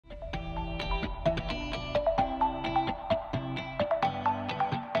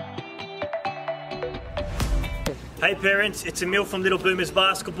Hey parents, it's Emil from Little Boomers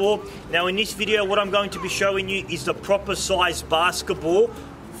Basketball. Now in this video what I'm going to be showing you is the proper size basketball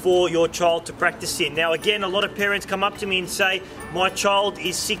for your child to practice in. Now again, a lot of parents come up to me and say, my child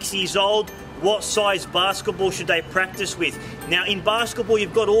is 6 years old, what size basketball should they practice with? Now in basketball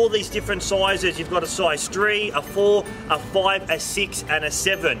you've got all these different sizes. You've got a size 3, a 4, a 5, a 6 and a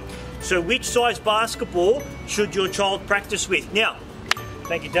 7. So which size basketball should your child practice with? Now,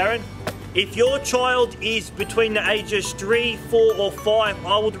 thank you Darren. If your child is between the ages 3, 4 or 5,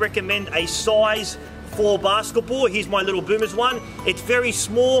 I would recommend a size 4 basketball. Here's my Little Boomers one. It's very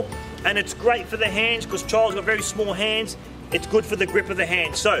small and it's great for the hands because child's got very small hands. It's good for the grip of the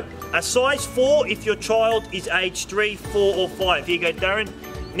hand. So a size 4 if your child is age 3, 4 or 5. Here you go Darren.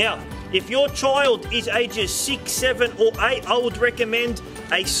 Now if your child is ages 6, 7 or 8, I would recommend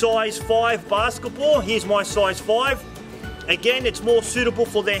a size 5 basketball. Here's my size 5. Again, it's more suitable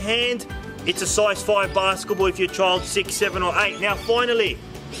for their hand. It's a size 5 basketball if your child's 6, 7 or 8. Now finally,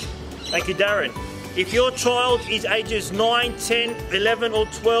 thank you Darren, if your child is ages 9, 10, 11 or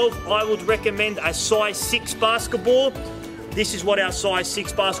 12, I would recommend a size 6 basketball. This is what our size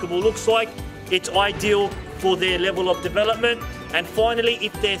 6 basketball looks like. It's ideal for their level of development. And finally,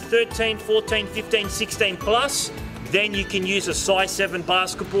 if they're 13, 14, 15, 16 plus, then you can use a size 7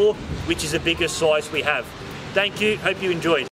 basketball, which is the biggest size we have. Thank you, hope you enjoyed.